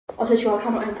I said to you, I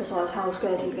cannot emphasise how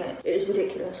scared he gets. It is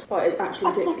ridiculous. Like, it's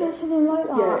actually ridiculous. I've never seen him like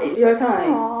that. Yeah, you okay?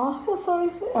 Aww, I feel sorry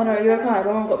for you. I know, you okay? My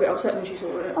mum got a bit upset when she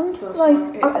saw it. I'm just like,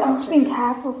 I'm just being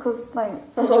careful because,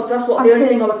 like... That's what the only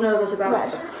thing I was nervous about.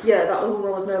 Red. Yeah, that was all I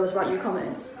was nervous about you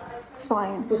coming. It's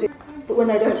fine. But when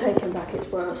they don't take him back, it's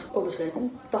worse, obviously.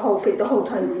 The whole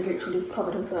table is literally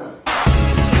covered in fur.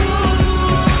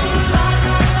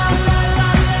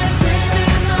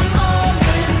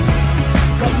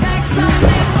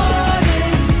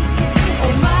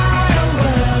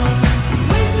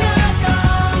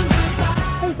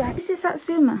 Hey guys, this is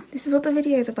Satsuma. This is what the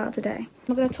video is about today.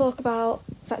 We're going to talk about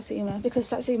Satsuma because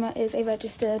Satsuma is a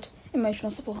registered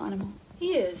emotional support animal.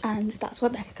 He is. And that's where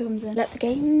Becca comes in. Let the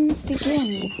games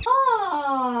begin.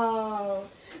 Oh,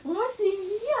 what's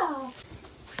here?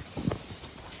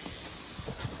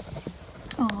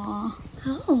 Aww.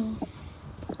 Oh.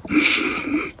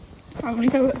 Family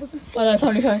photos. I know,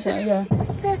 family photos, yeah.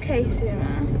 It's okay,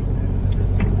 Suma.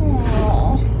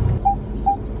 Aww.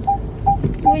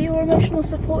 We're your emotional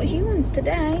support humans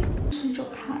today. Your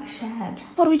cat shed.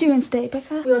 What are we doing today,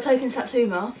 Becca? We are taking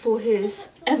Satsuma for his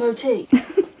MOT.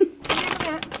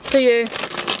 See you.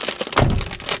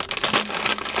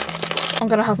 I'm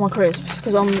gonna have my crisps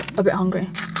because I'm a bit hungry.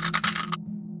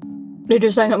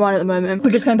 Lydia's staying at mine at the moment.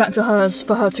 We just came back to hers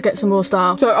for her to get some more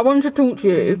stuff. So I wanted to talk to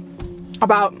you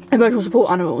about emotional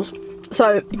support animals.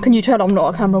 So can you tell I'm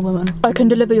not a camera woman? I can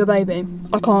deliver your baby.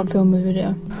 I can't film a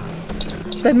video.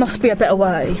 There must be a better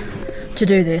way to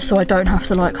do this so I don't have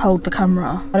to like hold the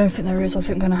camera. I don't think there is. I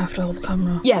think I'm gonna have to hold the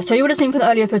camera. Yeah, so you would have seen from the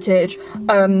earlier footage,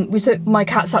 we took my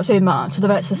cat Satsuma to the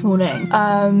vets this morning.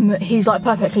 He's like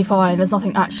perfectly fine. There's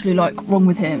nothing actually like wrong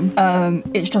with him.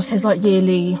 It's just his like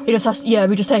yearly, he just has, yeah,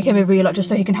 we just take him every year like just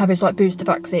so he can have his like booster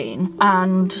vaccine,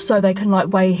 and so they can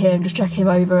like weigh him, just check him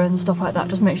over and stuff like that,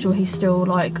 just make sure he's still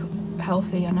like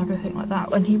healthy and everything like that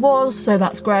when he was, so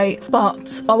that's great.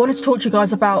 But I wanted to talk to you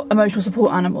guys about emotional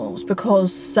support animals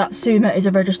because Satsuma is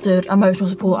a registered emotional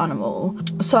support animal.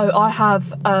 So I have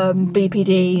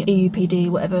BPD,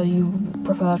 EUPD, whatever you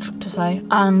prefer to say,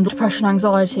 and depression,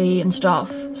 anxiety and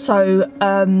stuff. So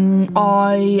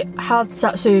I had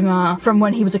Satsuma from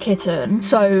when he was a kitten.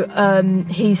 So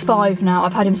he's 5 now.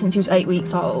 I've had him since he was 8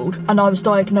 weeks old, and I was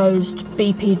diagnosed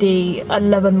BPD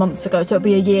 11 months ago, so it'll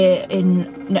be a year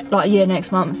in like a year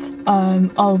next month.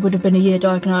 I would have been a year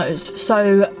diagnosed.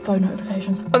 So phone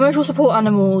notifications. Emotional support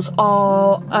animals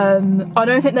are I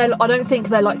don't think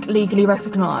they're like legally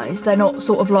recognised. They're not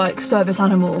sort of like service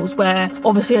animals where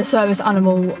obviously a service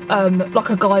animal like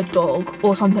a guide dog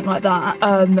or something like that,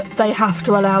 they have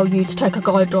to allow you to take a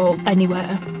guide dog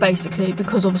anywhere basically,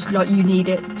 because obviously like you need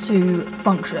it to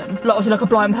function. Like obviously like a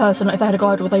blind person, like if they had a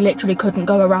guide dog they literally couldn't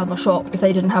go around the shop if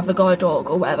they didn't have the guide dog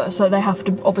or whatever, so they have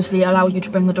to obviously allow you to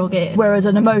bring the dog in. Whereas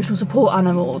an emotional support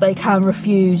animal, they can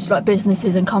refuse, like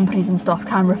businesses and companies and stuff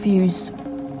can refuse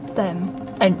them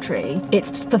entry.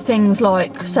 It's for things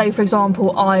like, say for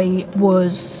example I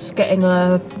was getting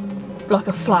a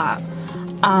flat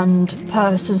and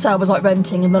say I was like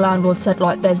renting and the landlord said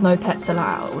like there's no pets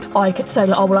allowed, I could say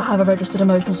like, oh well I have a registered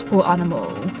emotional support animal.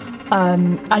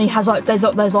 And he has like,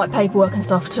 there's like paperwork and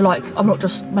stuff to like, I'm not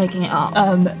just making it up,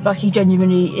 like he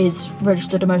genuinely is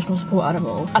registered emotional support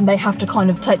animal, and they have to kind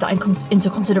of take that into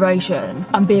consideration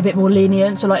and be a bit more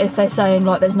lenient. So like if they're saying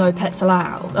like there's no pets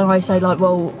allowed and I say like,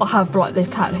 well I have like this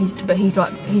cat, he's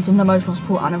an emotional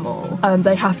support animal,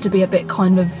 they have to be a bit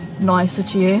kind of nicer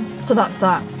to you. So that's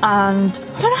that. And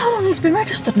I don't know how long he's been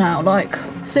registered now, like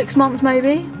 6 months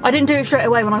maybe. I didn't do it straight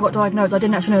away when I got diagnosed. I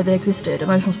didn't actually know they existed,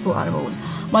 emotional support animals.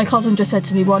 My cousin just said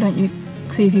to me, why don't you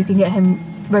see if you can get him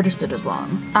registered as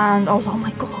one? And I was like, oh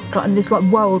my god, like, and this like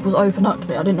world was open up to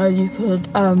me. I didn't know you could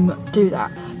do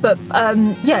that. But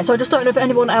yeah, so I just don't know if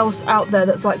anyone else out there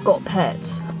that's like got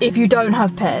pets. If you don't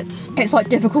have pets, it's like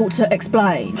difficult to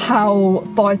explain how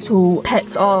vital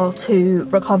pets are to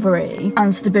recovery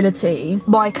and stability.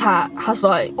 My cat has,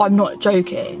 like, I'm not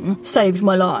joking, saved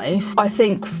my life. I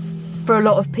think for a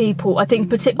lot of people, I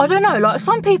don't know, like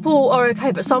some people are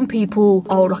okay, but some people,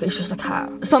 oh like it's just a cat.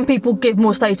 Some people give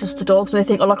more status to dogs. They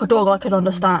think, oh like a dog I can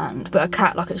understand, but a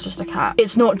cat, like it's just a cat.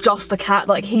 It's not just a cat,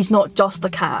 like he's not just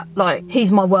a cat, like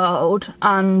he's my world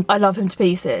and I love him to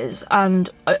pieces.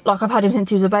 And like I've had him since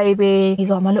he was a baby.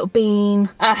 He's like my little bean,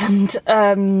 and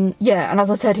yeah, and as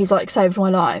I said, he's like saved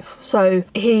my life, so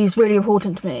he's really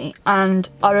important to me. And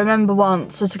I remember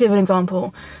once, so to give an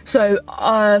example, so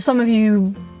some of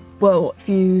you, well, if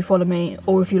you follow me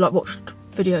or if you like watched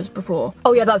videos before,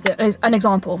 oh yeah, that was it, an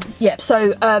example. Yeah,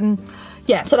 so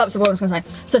yeah, so that's what I was gonna say.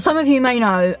 So some of you may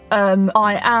know,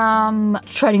 I am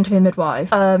training to be a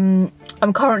midwife. I'm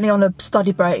currently on a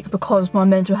study break because my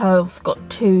mental health got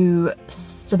too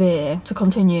severe to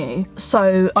continue.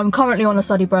 So I'm currently on a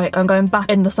study break. I'm going back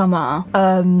in the summer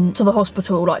to the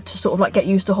hospital, like to sort of like get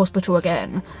used to hospital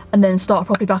again, and then start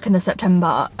properly back in the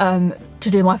September to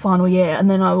do my final year, and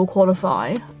then I will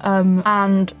qualify.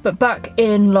 But back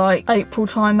in like April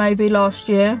time maybe last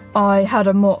year, I had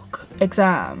a mock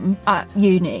exam at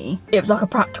uni. It was like a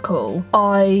practical.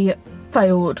 I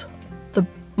failed the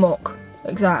mock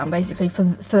exam basically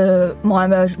for my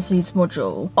emergencies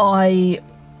module. I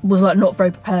was like not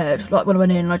very prepared, like when I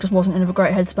went in I just wasn't in a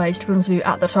great headspace, to be honest with you,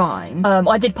 at the time.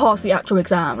 I did pass the actual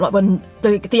exam, like when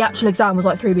the actual exam was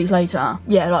like 3 weeks later,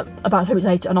 yeah, like about 3 weeks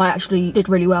later, and I actually did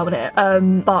really well with it.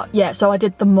 But yeah, so I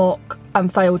did the mock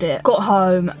and failed it, got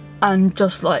home and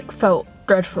just like felt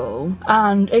dreadful,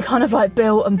 and it kind of like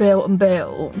built and built and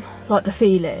built, like the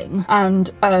feeling.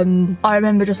 And I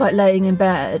remember just like laying in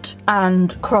bed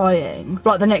and crying.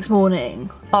 Like the next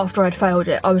morning after I'd failed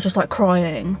it, I was just like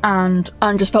crying and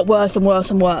just felt worse and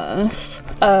worse and worse.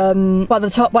 By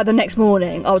the next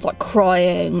morning I was like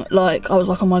crying, like I was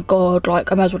like, oh my god,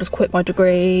 like I might as well just quit my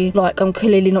degree, like I'm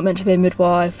clearly not meant to be a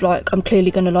midwife, like I'm clearly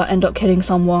gonna like end up killing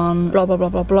someone, blah blah blah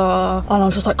blah blah. And I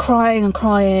was just like crying and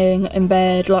crying in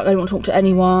bed, like I didn't want to talk to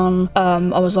anyone.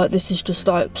 I was like, this is just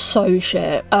like so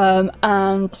shit.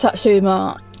 And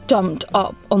Satsuma jumped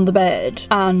up on the bed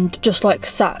and just like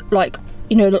sat, like,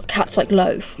 you know, cats like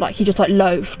loaf, like he just like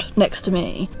loafed next to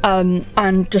me,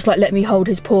 and just like let me hold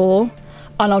his paw,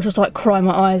 and I'll just like cry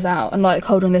my eyes out and like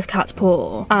holding this cat's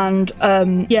paw. And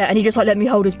yeah, and he just like let me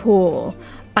hold his paw,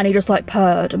 and he just like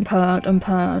purred and purred and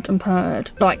purred and purred.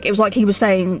 Like it was like he was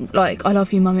saying like, I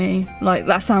love you mummy. Like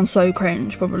that sounds so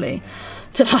cringe probably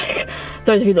to like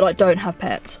those of you that like don't have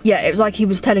pets. Yeah, it was like he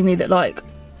was telling me that like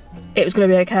it was gonna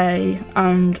be okay,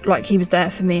 and like he was there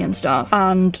for me and stuff.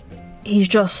 And he's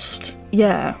just,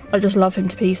 yeah, I just love him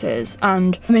to pieces.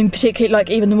 And I mean, particularly like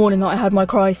even the morning that I had my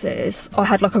crisis, I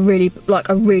had like a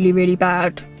really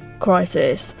bad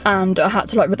crisis, and I had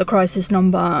to like read the crisis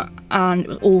number, and it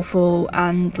was awful,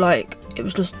 and like it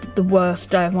was just the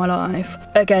worst day of my life.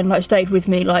 Again, like stayed with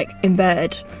me like in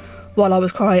bed while I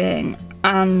was crying,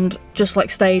 and just like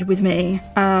stayed with me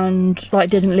and like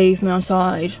didn't leave my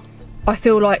side. I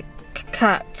feel like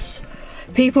cats,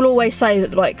 people always say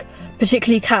that like,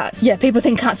 particularly cats, yeah, people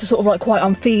think cats are sort of like quite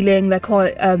unfeeling, they're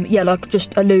quite yeah, like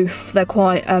just aloof, they're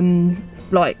quite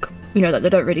like, you know, that they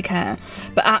don't really care.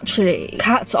 But actually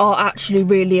cats are actually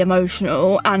really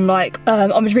emotional. And like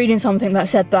I was reading something that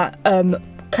said that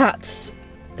cats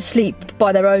sleep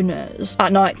by their owners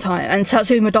at night time, and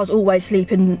Satsuma does always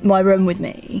sleep in my room with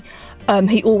me.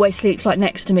 He always sleeps like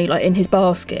next to me, like in his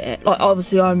basket. Like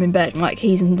obviously I'm in bed and like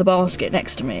he's in the basket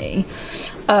next to me.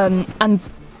 And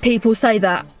people say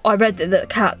that, I read that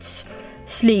cats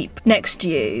sleep next to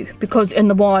you because in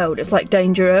the wild it's like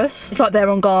dangerous. It's like they're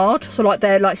on guard, so like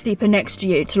they're like sleeping next to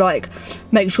you to like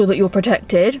make sure that you're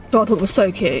protected. So I thought it was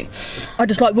so cute. I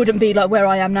just like wouldn't be like where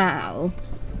I am now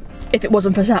if it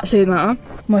wasn't for Satsuma.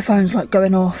 My phone's like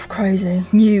going off crazy.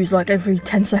 News like every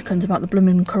 10 seconds about the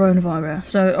blooming coronavirus.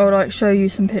 So I'll like show you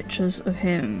some pictures of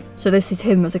him. So this is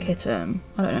him as a kitten.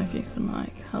 I don't know if you can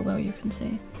like, how well you can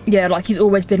see. Yeah, like he's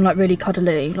always been like really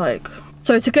cuddly, like.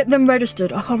 So to get them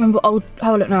registered, I can't remember, I'll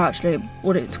have a look now actually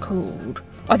what it's called.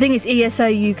 I think it's ESA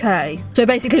UK. So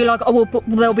basically like,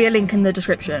 there'll be a link in the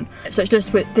description. So it's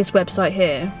just with this website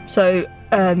here. So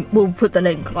we'll put the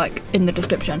link like in the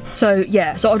description. So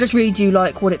yeah, so I'll just read you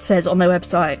like what it says on their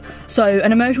website. So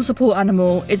an emotional support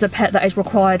animal is a pet that is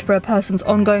required for a person's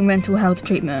ongoing mental health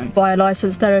treatment by a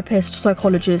licensed therapist,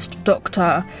 psychologist,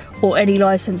 doctor, or any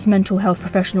licensed mental health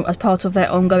professional as part of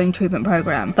their ongoing treatment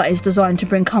program that is designed to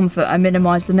bring comfort and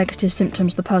minimize the negative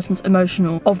symptoms of the person's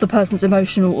emotional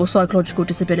or psychological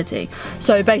disability.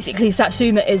 So basically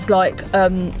Satsuma is like,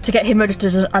 to get him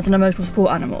registered as an emotional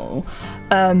support animal,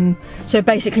 so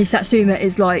basically Satsuma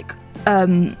is like,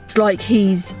 it's like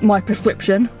he's my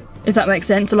prescription, if that makes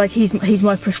sense. So like he's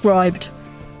my prescribed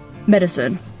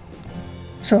medicine.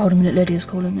 So hold on a minute, Lydia's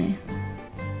calling me.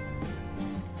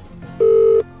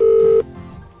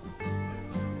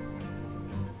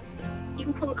 You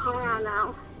can pull the car out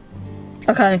now.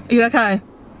 Okay, are you okay?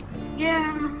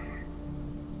 Yeah.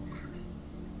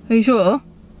 Are you sure?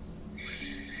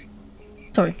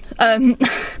 Sorry.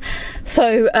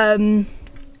 So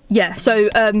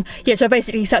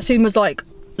basically Satsuma's like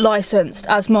licensed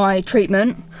as my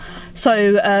treatment.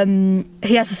 So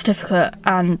he has a certificate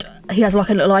and he has like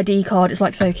a little ID card. It's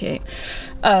like so cute,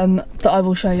 that I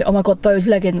will show you. Oh my god, those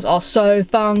leggings are so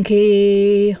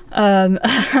funky.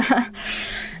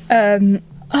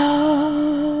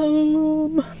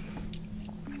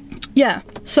 Yeah,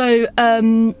 so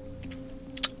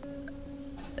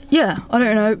yeah, I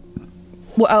don't know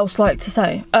what else like to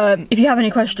say. If you have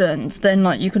any questions, then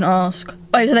like you can ask.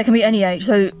 Oh, so they can be any age.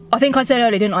 So I think I said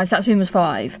earlier, didn't I, Satsuma's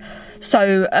 5.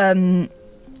 So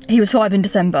he was 5 in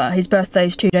December. His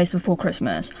birthday's 2 days before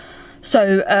Christmas.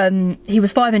 So he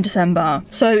was 5 in December.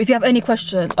 So if you have any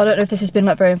questions, I don't know if this has been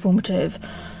like very informative.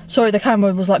 Sorry, the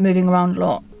camera was like moving around a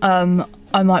lot.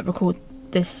 I might record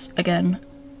this again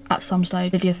at some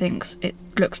stage. Lydia thinks it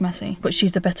looks messy, but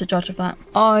she's the better judge of that.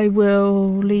 I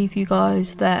will leave you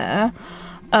guys there.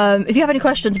 If you have any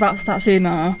questions about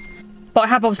Satsuma, but I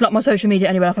have obviously like my social media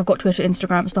anyway, like I've got Twitter,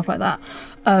 Instagram and stuff like that,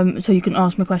 so you can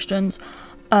ask me questions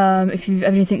if you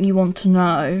have anything you want to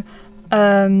know.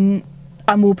 And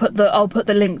I'll put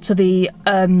the link to the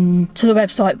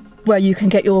website where you can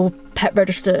get your pet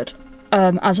registered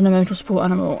as an emotional support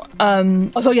animal.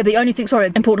 So yeah, the only thing,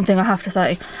 sorry, important thing I have to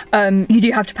say, you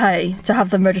do have to pay to have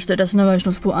them registered as an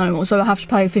emotional support animal. So I have to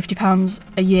pay £50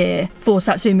 a year for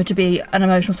Satsuma to be an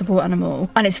emotional support animal,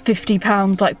 and it's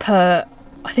 £50 like per,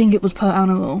 I think it was per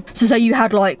animal. So say you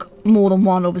had like more than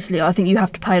one, obviously, I think you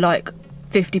have to pay like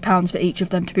 £50 for each of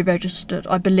them to be registered,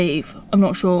 I believe. I'm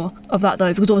not sure of that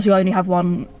though, because obviously I only have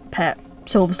one pet,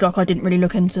 so obviously like I didn't really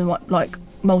look into what like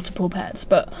multiple pets,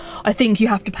 but I think you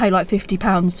have to pay like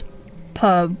 £50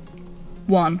 per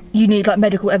one. You need like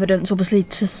medical evidence obviously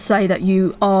to say that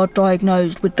you are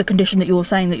diagnosed with the condition that you're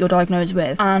saying that you're diagnosed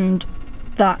with, and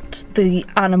that the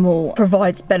animal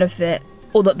provides benefit,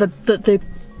 or that the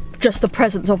just the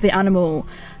presence of the animal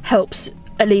helps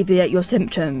alleviate your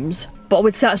symptoms. But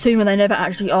with Satsuma, they never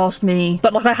actually asked me,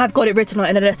 but like I have got it written like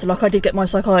in a letter, like I did get my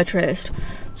psychiatrist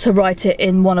to write it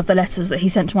in one of the letters that he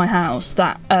sent to my house,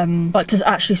 that like to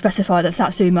actually specify that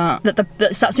Satsuma,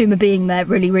 that Satsuma being there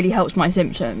really helps my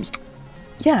symptoms.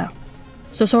 Yeah,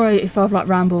 so sorry if I've like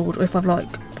rambled, or if I've like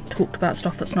talked about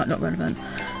stuff that's not relevant.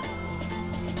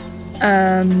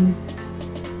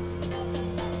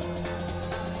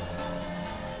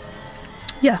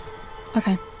 Yeah,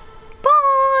 okay.